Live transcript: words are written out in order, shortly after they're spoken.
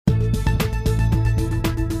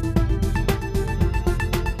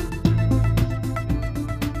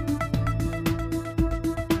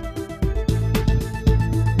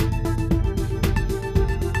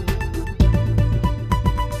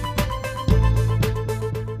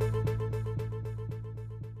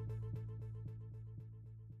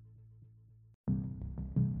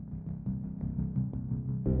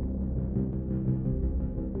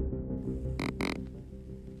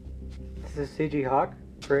is CG Hawk,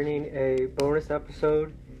 bringing a bonus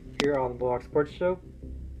episode here on the Blog Sports Show.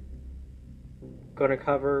 Going to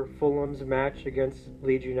cover Fulham's match against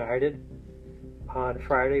Leeds United on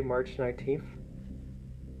Friday, March 19th.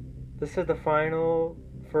 This is the final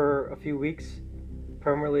for a few weeks,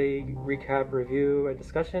 Premier League recap, review, and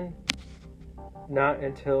discussion. Not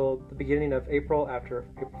until the beginning of April, after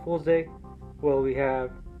April Fool's Day, will we have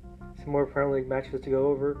some more Premier League matches to go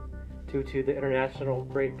over due to the international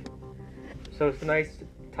break. So it's a nice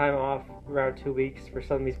time off, around 2 weeks, for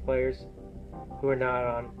some of these players who are not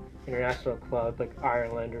on international club like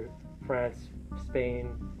Ireland or France,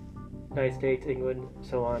 Spain, United States, England,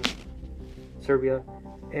 so on, Serbia.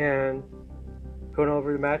 And going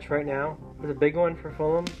over the match right now, it was a big one for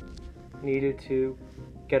Fulham. Needed to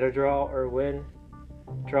get a draw or win.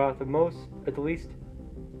 Draw at the least,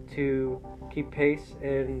 to keep pace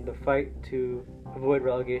in the fight to avoid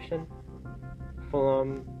relegation.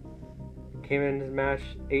 Fulham came in this match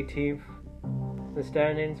 18th in the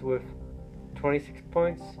standings with 26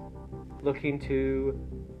 points, looking to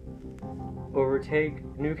overtake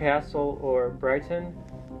Newcastle or Brighton,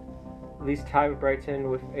 at least tie with Brighton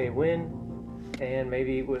with a win, and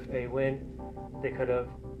maybe with a win they could have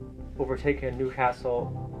overtaken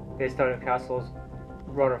Newcastle based on Newcastle's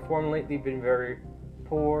run of form lately. Been very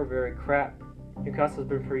poor, very crap. Newcastle's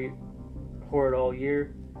been pretty horrid all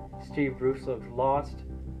year. Steve Bruce looks lost,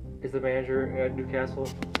 is the manager at Newcastle.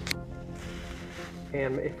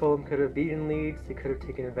 And if Fulham could have beaten Leeds, they could have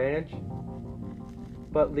taken advantage.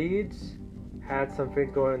 But Leeds had some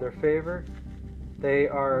things going in their favor. They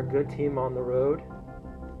are a good team on the road.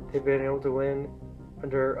 They've been able to win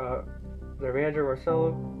under their manager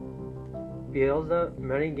Marcelo Bielsa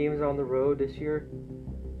many games on the road this year.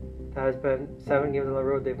 That has been 7 games on the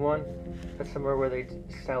road they've won. That's somewhere where they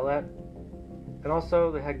excel at. And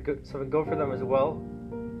also, they had something go for them as well.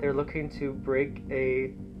 They're looking to break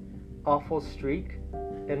a awful streak.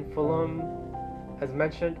 And Fulham, as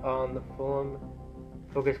mentioned on the Fulham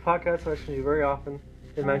Focus podcast, I listen to very often,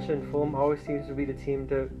 they mentioned Fulham always seems to be the team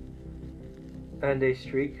to end a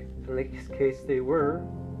streak. In this case, they were.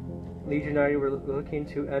 Leeds United were looking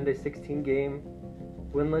to end a 16-game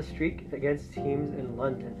winless streak against teams in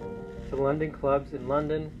London. So London clubs in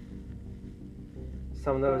London.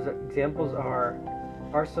 Some of those examples are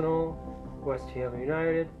Arsenal, West Ham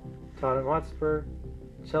United, Tottenham Hotspur,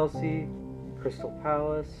 Chelsea, Crystal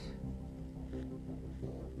Palace,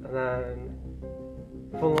 and then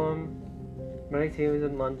Fulham, many teams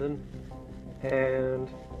in London, and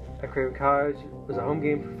at Craven Cottage was a home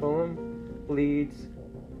game for Fulham. Leeds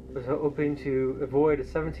was hoping to avoid a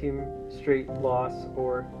 17 straight loss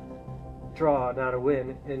or draw, not a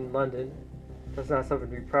win, in London. That's not something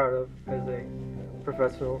to be proud of as a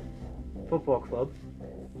professional football club.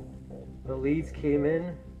 The Leeds came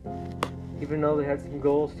in, even though they had some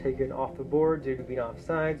goals taken off the board due to being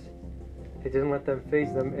offsides, they didn't let them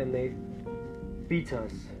phase them, and they beat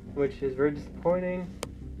us, which is very disappointing.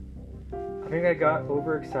 I think I got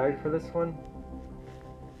overexcited for this one.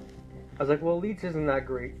 I was like, well, Leeds isn't that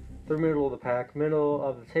great. They're middle of the pack, middle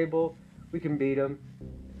of the table. We can beat them.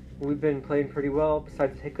 We've been playing pretty well,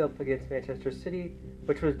 besides the hiccup against Manchester City,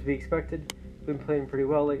 which was to be expected. We've been playing pretty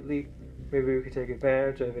well lately. Maybe we could take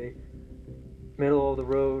advantage of a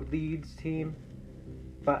middle-of-the-road Leeds team.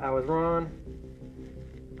 But I was wrong.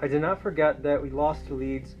 I did not forget that we lost to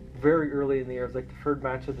Leeds very early in the year. It was like the third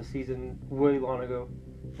match of the season, way long ago.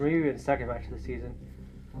 Or maybe even the second match of the season.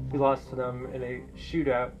 We lost to them in a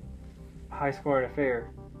shootout, high-scoring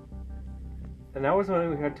affair. And that was when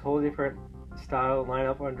we had a totally different style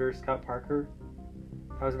lineup under Scott Parker.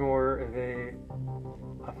 That was more of a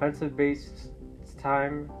offensive-based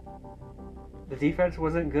time. The defense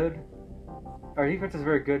wasn't good. Our defense is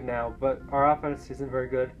very good now, but our offense isn't very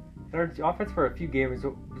good. And our offense for a few games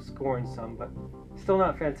was scoring some, but still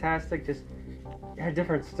not fantastic. Just had a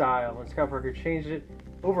different style. When Scott Parker changed it,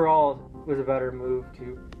 overall it was a better move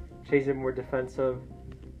to change it more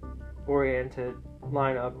defensive-oriented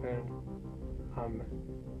lineup and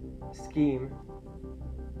scheme.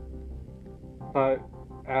 But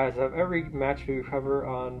as of every match we cover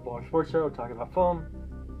on Blog Sports Show, talking about Fulham,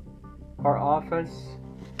 our offense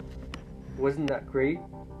wasn't that great,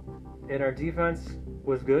 and our defense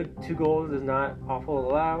was good. 2 goals is not awful to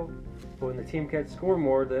allow, but when the team can't score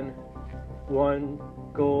more than 1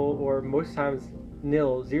 goal, or most times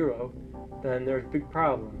 0-0, then there's big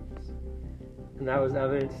problems. And that was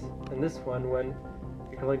evidence in this one when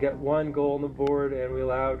we could only get 1 goal on the board and we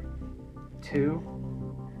allowed 2,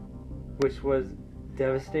 which was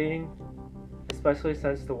devastating, especially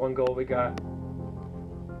since the 1 goal we got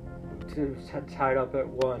tied up at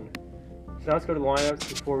 1. So now let's go to the lineups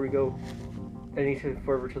before we go and he took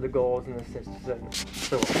forward to the goals and assists and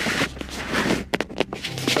so on.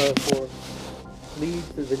 For Leeds,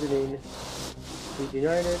 the visiting Leeds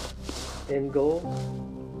United, in goal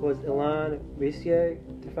was Ilan Messier,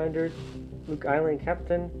 defenders Luke Island,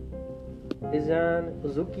 captain Izan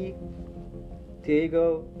Uzuki,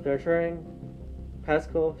 Diego Bertrand,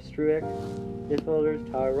 Pascal Struick, midfielders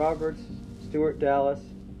Tyler Roberts, Stuart Dallas,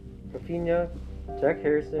 Rafinha, Jack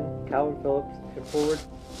Harrison, Calvin Phillips, and forward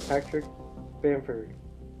Patrick Bamford.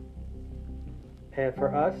 And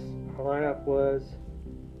for us, our lineup was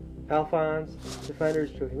Alphonse,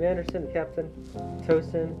 defenders Joachim Anderson, the captain,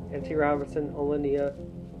 Tosin, N.T. Robinson, Olinia,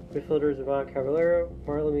 midfielders Ivan Cavallero,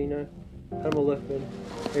 Marlamina, Emil Liffman,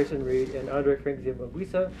 Harrison Reed, and Andre Frank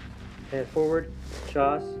Zimbabwisa, and forward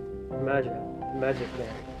Joss Magic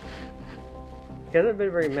Man. He hasn't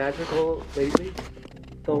been very magical lately.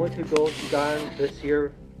 The only 2 goals he's gotten this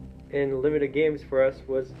year in limited games for us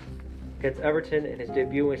was against Everton in his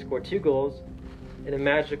debut when he scored 2 goals in a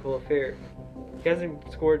magical affair. He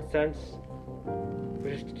hasn't scored since,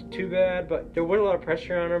 which is too bad, but there was a lot of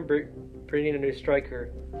pressure on him bringing a new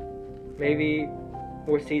striker. Maybe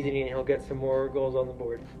more seasoning and he'll get some more goals on the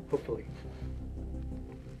board, hopefully.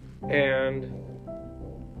 And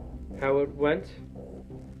how it went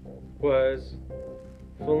was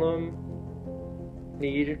Fulham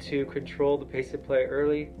needed to control the pace of play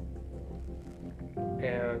early,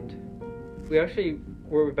 and we actually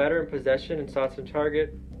were better in possession and shots on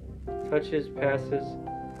target, touches, passes,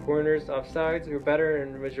 corners, offsides. We were better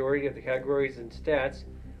in the majority of the categories and stats.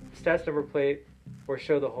 Stats never play or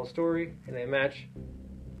show the whole story in a match.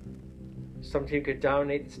 Some team could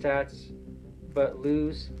dominate the stats but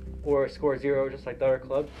lose or score 0 just like the other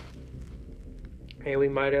club. And we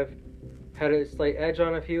might have had a slight edge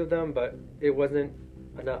on a few of them, but it wasn't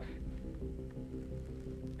enough.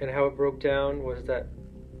 And how it broke down was that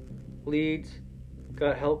Leeds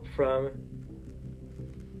got help from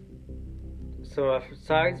some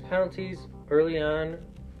offsides penalties early on,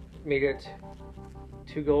 made it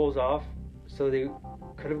 2 goals off, so they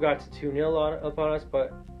could have got to 2-0 up on us,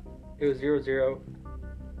 but it was 0-0.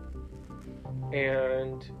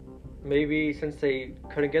 And maybe since they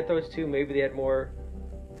couldn't get those 2, maybe they had more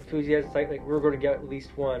enthusiasm, like we're going to get at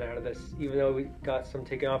least 1 out of this, even though we got some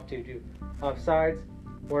taken off due to offsides.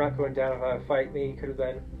 We're not going down without a fight. Maybe could have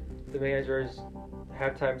been the manager's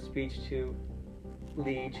halftime speech to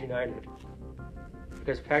Leeds United,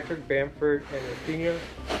 because Patrick Bamford and Rafinha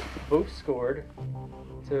both scored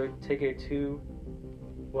to take a 2-1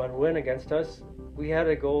 win against us. We had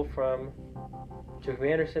a goal from Joachim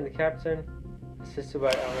Anderson, the captain, assisted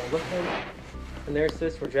by Alan Liffman, and their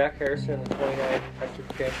assists were Jack Harrison in the 29th,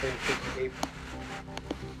 Patrick Bamford in the 58th.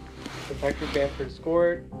 So Patrick Bamford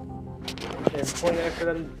scored, and 29th for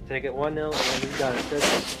them to take it 1-0, and then we got an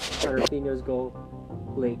assist on Rafinha's goal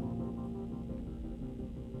late.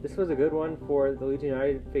 This was a good one for the Leeds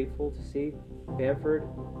United faithful to see. Bamford,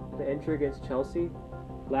 the entry against Chelsea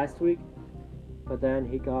last week, but then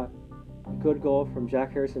he got a good goal from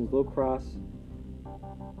Jack Harrison's low cross,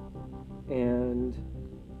 and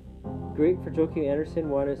great for Joachim Anderson.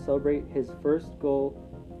 Wanted to celebrate his first goal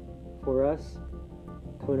for us,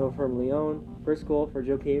 coming over from Lyon. First goal for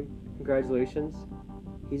Joachim. Congratulations.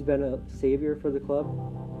 He's been a savior for the club.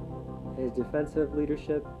 His defensive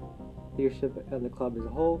leadership and the club as a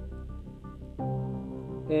whole.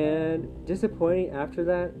 And disappointing after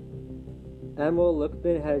that, Emil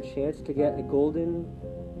Liffman had a chance to get a golden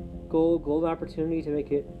opportunity to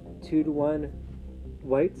make it 2-1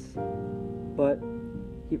 Whites, but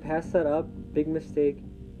he passed that up, big mistake.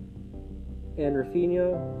 And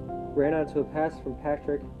Rafinha ran onto a pass from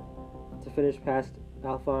Patrick to finish past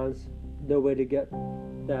Alphonse. No way to get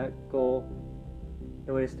that goal,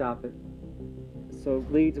 no way to stop it. So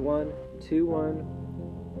Leeds won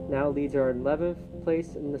 2-1. Now Leeds are in 11th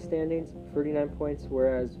place in the standings, 39 points,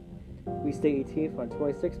 whereas we stay 18th on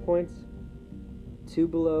 26 points, 2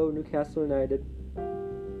 below Newcastle United.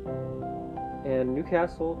 And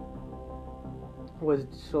Newcastle was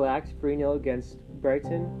shellacked 3-0 against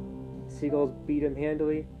Brighton. Seagulls beat him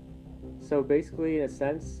handily. So basically, in a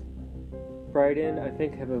sense, Brighton, I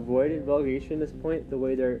think, have avoided relegation at this point, the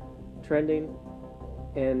way they're trending.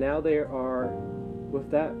 And now they are,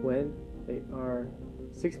 with that win, they are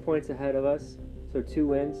 6 points ahead of us, so 2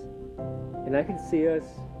 wins. And I can see us,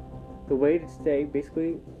 the way to stay,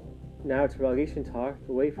 basically, now it's relegation talk,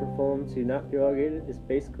 the way for Fulham to not be relegated is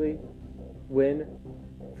basically win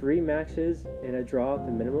 3 matches and a draw at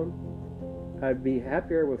the minimum. I'd be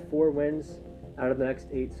happier with 4 wins out of the next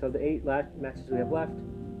 8. So the 8 matches we have left,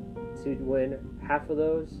 to win half of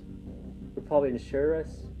those would probably ensure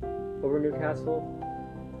us over Newcastle.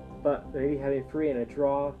 but maybe having 3 and a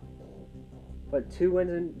draw. But 2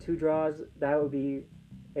 wins and 2 draws, that would be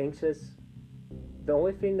anxious. The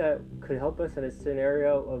only thing that could help us in a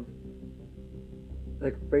scenario of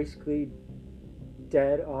like basically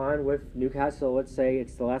dead on with Newcastle, let's say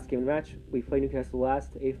it's the last game of the match, we play Newcastle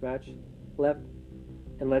last, the 8th match left,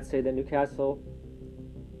 and let's say that Newcastle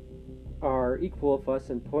are equal with us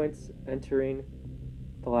in points entering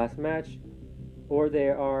the last match, or they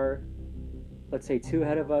are, let's say, 2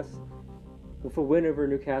 ahead of us. With a win over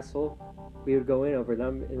Newcastle, we would go in over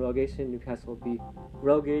them in relegation. Newcastle would be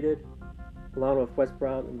relegated, along with West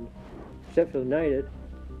Brom and Sheffield United.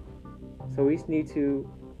 So we need to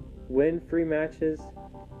win 3 matches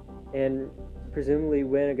and presumably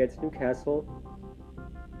win against Newcastle.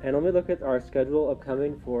 And let me look at our schedule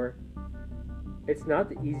upcoming for. It's not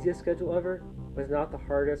the easiest schedule ever, but it's not the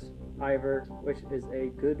hardest either, which is a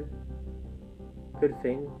good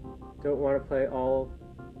thing. Don't want to play all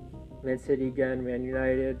Man City again, Man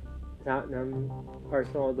United, Tottenham,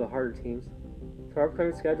 Arsenal, the harder teams. So our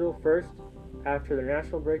upcoming schedule, first, after the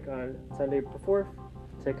national break on Sunday, April 4th,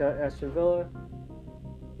 take out Aston Villa.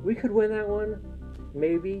 We could win that one,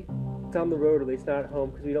 maybe. Down the road, at least, not at home,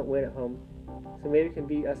 because we don't win at home. So maybe we can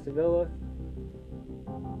beat Aston Villa.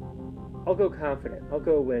 I'll go confident. I'll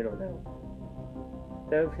go win on that one.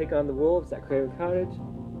 Then we'll take on the Wolves at Craven Cottage.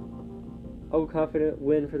 I'll go confident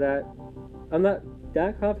win for that. I'm not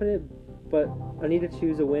that confident, but I need to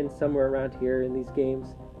choose a win somewhere around here in these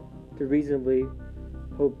games to reasonably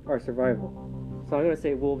hope our survival. So I'm going to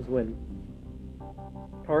say Wolves win.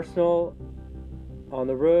 Arsenal on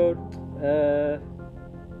the road.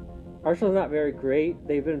 Arsenal's not very great.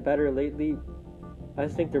 They've been better lately. I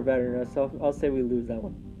just think they're better than us, so I'll say we lose that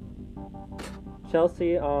one.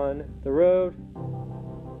 Chelsea on the road.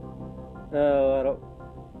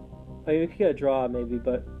 I mean, we could get a draw maybe,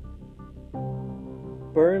 but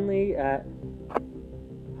Burnley at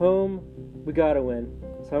home, we gotta win.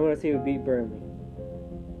 So I'm gonna say we beat Burnley.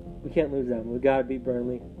 We can't lose them. We gotta beat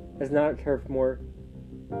Burnley. It's not a turf moor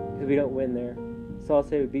because we don't win there. So I'll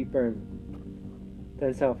say we beat Burnley.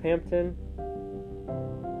 Then Southampton.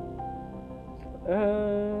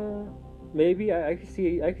 Maybe I could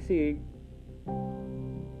see.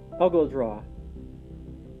 I'll go draw.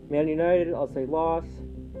 Man United, I'll say loss.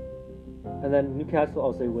 And then Newcastle,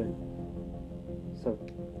 I'll say win. So,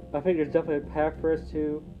 I think there's definitely a path for us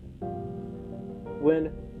to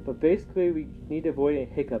win. But basically, we need to avoid any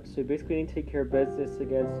hiccups. So, we basically need to take care of business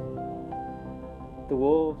against the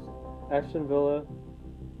Wolves, Aston Villa,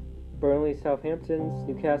 Burnley, Southamptons,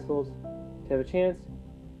 Newcastle's to have a chance.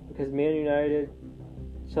 Because Man United,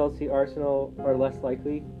 Chelsea, Arsenal are less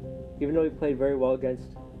likely. Even though we played very well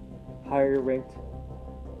against higher ranked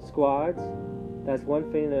squads, that's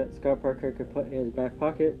one thing that Scott Parker could put in his back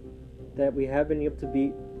pocket that we have been able to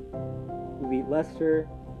beat. We beat Leicester,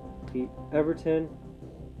 beat Everton.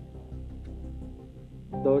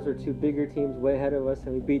 Those are 2 bigger teams way ahead of us,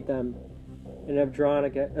 and we beat them. And have drawn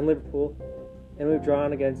against and Liverpool, and we've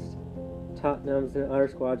drawn against Tottenham's and other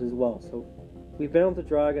squads as well. So we've been able to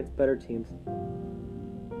draw against better teams.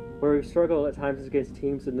 Where we've struggled at times is against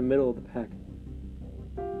teams in the middle of the pack.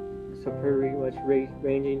 So pretty much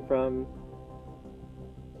ranging from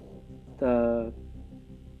the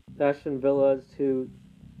Aston Villas to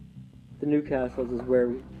the Newcastles is where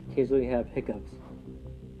we occasionally have hiccups.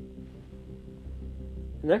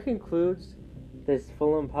 And that concludes this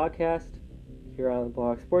Fulham podcast here on the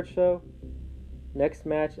Blog Sports Show. Next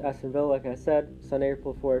match, Aston Villa, like I said, Sunday,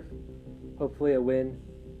 April 4th. Hopefully a win,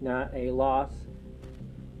 not a loss.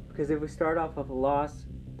 Because if we start off with a loss,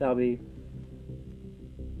 that'll be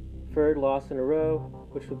 3rd loss in a row,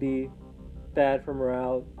 which will be bad for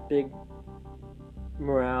morale, big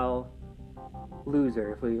morale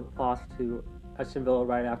loser if we lost to Aston Villa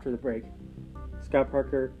right after the break. Scott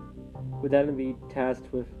Parker would then be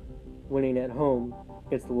tasked with winning at home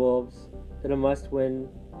against the Wolves in a must-win,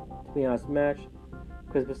 to be honest, match,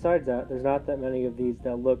 because besides that, there's not that many of these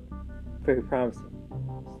that look very promising.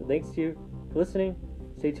 So thanks to you for listening.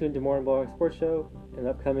 Stay tuned to more on Blog Sports Show in the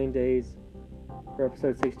upcoming days for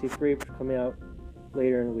episode 63, which is coming out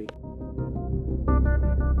later in the week.